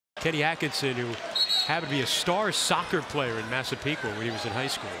Kenny Atkinson, who happened to be a star soccer player in Massapequa when he was in high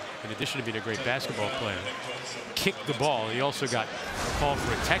school, in addition to being a great basketball player, kicked the ball. He also got called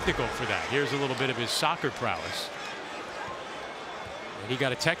for a technical for that. Here's a little bit of his soccer prowess. And he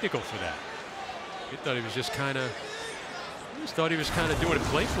got a technical for that. He thought he was just kind of, doing it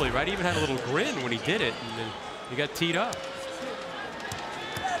playfully, right? He even had a little grin when he did it, and then he got teed up.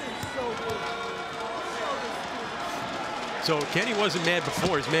 So Kenny wasn't mad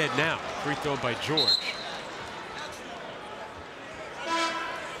before, he's mad now. Free throw by George.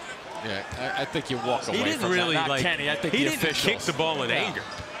 Yeah, I think you walk away. He didn't from really that. Not like Kenny. I think he the didn't officials kick the ball in anger.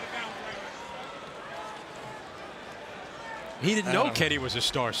 He didn't know Kenny was a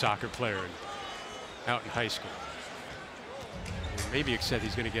star soccer player out in high school. Maybe except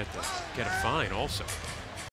he's going to get a fine also.